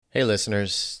Hey,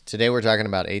 listeners. Today we're talking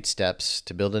about 8 steps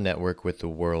to build a network with the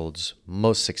world's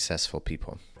most successful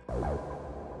people.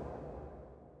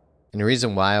 And the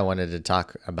reason why I wanted to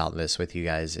talk about this with you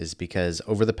guys is because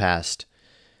over the past,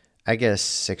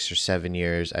 6 or 7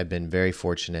 years, I've been very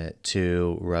fortunate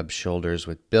to rub shoulders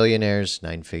with billionaires,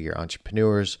 9-figure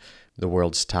entrepreneurs, the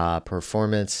world's top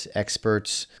performance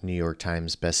experts, New York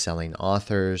Times bestselling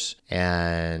authors,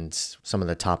 and some of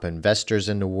the top investors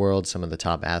in the world, some of the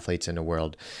top athletes in the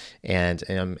world. And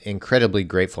I'm incredibly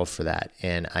grateful for that.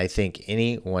 And I think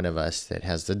any one of us that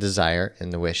has the desire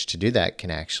and the wish to do that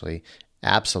can actually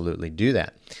absolutely do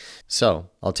that. So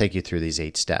I'll take you through these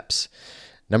 8 steps.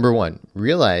 Number 1,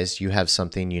 realize you have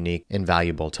something unique and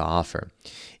valuable to offer.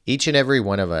 Each and every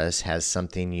one of us has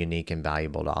something unique and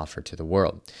valuable to offer to the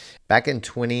world. Back in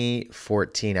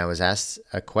 2014, I was asked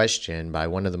a question by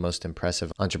one of the most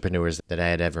impressive entrepreneurs that I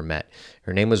had ever met.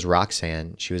 Her name was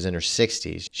Roxanne. She was in her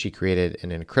 60s. She created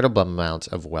an incredible amount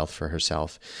of wealth for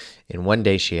herself. And one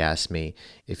day she asked me,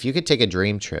 if you could take a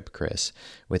dream trip, Chris,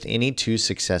 with any 2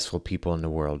 successful people in the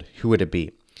world, who would it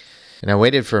be? And I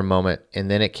waited for a moment, and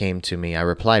then it came to me. I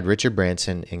replied, Richard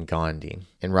Branson and Gandhi.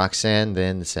 And Roxanne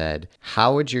then said,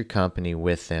 how would your company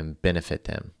with them benefit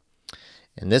them?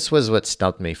 And this was what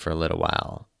stumped me for a little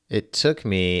while. It took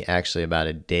me actually about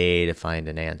a day to find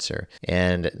an answer.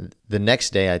 And the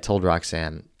next day I told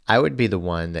Roxanne, I would be the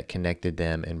one that connected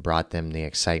them and brought them the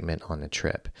excitement on the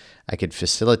trip. I could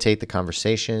facilitate the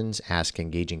conversations, ask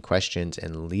engaging questions,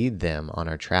 and lead them on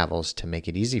our travels to make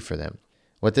it easy for them.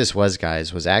 What this was,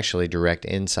 guys, was actually direct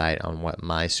insight on what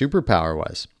my superpower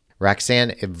was.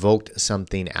 Roxanne evoked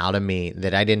something out of me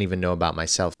that I didn't even know about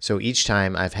myself. So each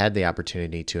time I've had the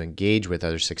opportunity to engage with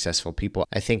other successful people,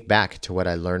 I think back to what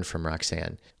I learned from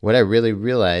Roxanne. What I really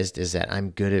realized is that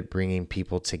I'm good at bringing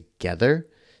people together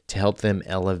to help them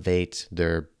elevate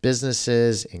their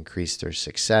businesses, increase their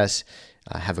success,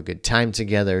 have a good time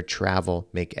together, travel,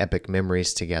 make epic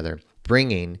memories together,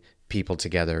 bringing people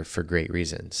together for great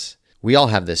reasons. We all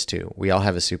have this too. We all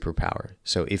have a superpower.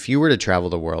 So if you were to travel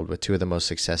the world with 2 of the most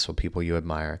successful people you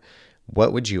admire,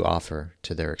 what would you offer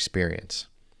to their experience?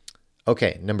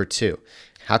 Okay, number 2,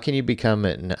 how can you become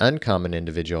an uncommon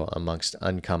individual amongst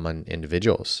uncommon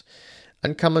individuals?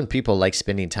 Uncommon people like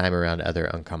spending time around other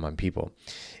uncommon people.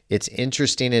 It's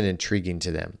interesting and intriguing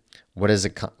to them. What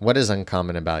is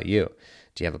uncommon about you?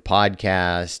 Do you have a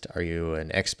podcast? Are you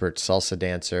an expert salsa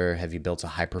dancer? Have you built a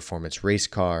high-performance race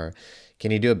car? Can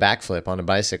you do a backflip on a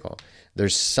bicycle?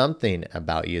 There's something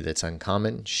about you that's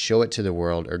uncommon. Show it to the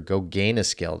world or go gain a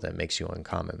skill that makes you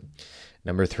uncommon.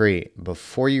 Number 3,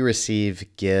 before you receive,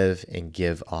 give and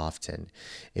give often.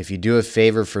 If you do a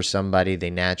favor for somebody, they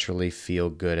naturally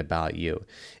feel good about you.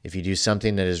 If you do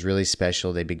something that is really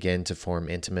special, they begin to form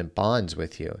intimate bonds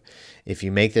with you. If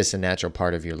you make this a natural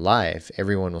part of your life,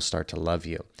 everyone will start to love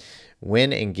you.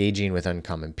 When engaging with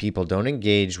uncommon people, don't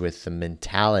engage with the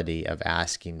mentality of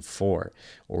asking for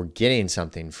or getting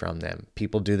something from them.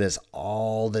 People do this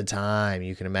all the time.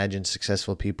 You can imagine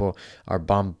successful people are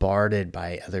bombarded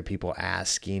by other people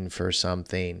asking for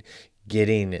something,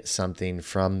 getting something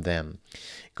from them.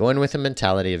 Go in with a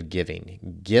mentality of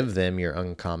giving. Give them your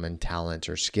uncommon talent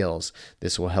or skills.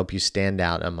 This will help you stand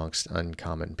out amongst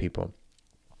uncommon people.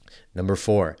 Number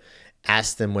 4,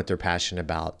 ask them what they're passionate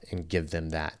about and give them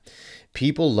that.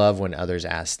 People love when others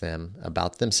ask them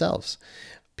about themselves.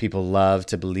 People love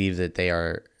to believe that they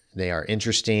are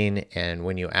interesting, and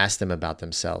when you ask them about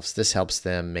themselves, this helps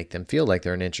them make them feel like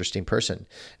they're an interesting person.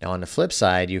 Now, on the flip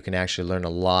side, you can actually learn a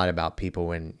lot about people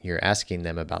when you're asking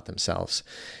them about themselves.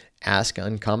 Ask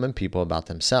uncommon people about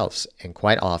themselves, and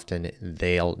quite often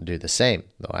they'll do the same.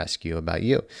 They'll ask you about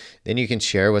you. Then you can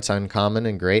share what's uncommon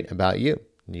and great about you.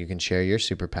 You can share your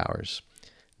superpowers.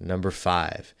 Number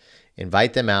 5,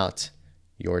 invite them out,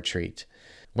 your treat.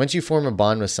 Once you form a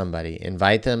bond with somebody,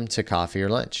 invite them to coffee or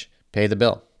lunch. Pay the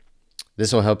bill.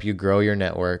 This will help you grow your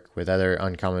network with other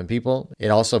uncommon people. It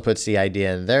also puts the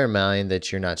idea in their mind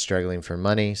that you're not struggling for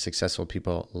money. Successful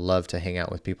people love to hang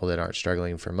out with people that aren't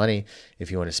struggling for money.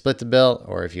 If you want to split the bill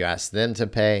or if you ask them to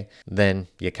pay, then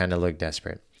you kind of look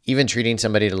desperate. Even treating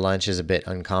somebody to lunch is a bit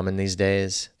uncommon these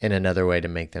days, and another way to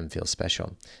make them feel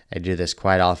special. I do this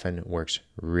quite often, works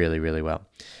really, really well.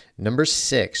 Number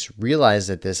 6, realize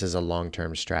that this is a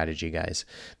long-term strategy, guys.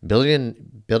 Building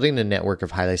a network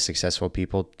of highly successful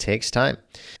people takes time.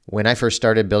 When I first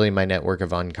started building my network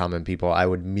of uncommon people, I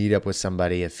would meet up with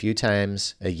somebody a few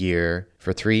times a year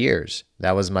for 3 years.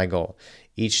 That was my goal.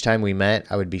 Each time we met,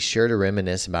 I would be sure to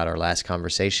reminisce about our last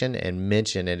conversation and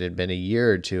mention it had been a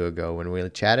year or 2 ago when we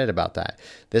chatted about that.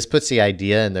 This puts the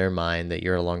idea in their mind that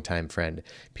you're a longtime friend.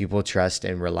 People trust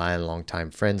and rely on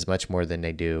longtime friends much more than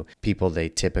they do people they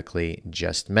typically typically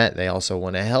just met. They also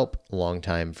want to help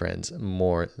longtime friends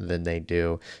more than they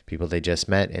do people they just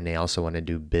met, and they also want to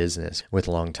do business with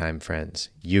longtime friends.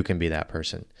 You can be that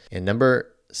person. And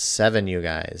number 7, you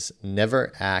guys,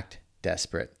 never act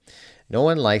desperate. No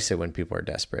one likes it when people are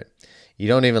desperate. You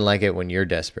don't even like it when you're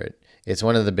desperate. It's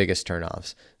one of the biggest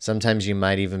turnoffs. Sometimes you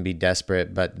might even be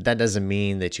desperate, but that doesn't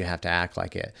mean that you have to act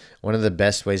like it. One of the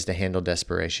best ways to handle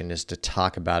desperation is to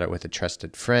talk about it with a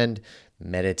trusted friend,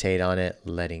 meditate on it,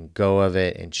 letting go of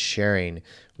it, and sharing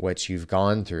what you've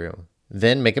gone through.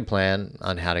 Then make a plan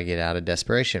on how to get out of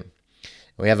desperation.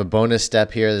 We have a bonus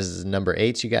step here. This is number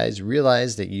 8, you guys.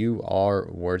 Realize that you are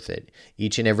worth it.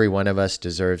 Each and every one of us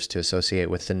deserves to associate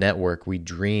with the network we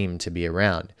dream to be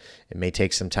around. It may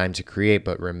take some time to create,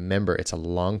 but remember, it's a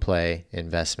long play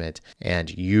investment,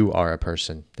 and you are a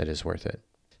person that is worth it.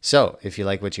 So if you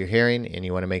like what you're hearing and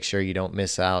you want to make sure you don't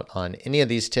miss out on any of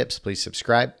these tips, please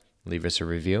subscribe, leave us a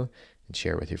review, and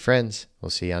share with your friends.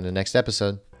 We'll see you on the next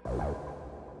episode.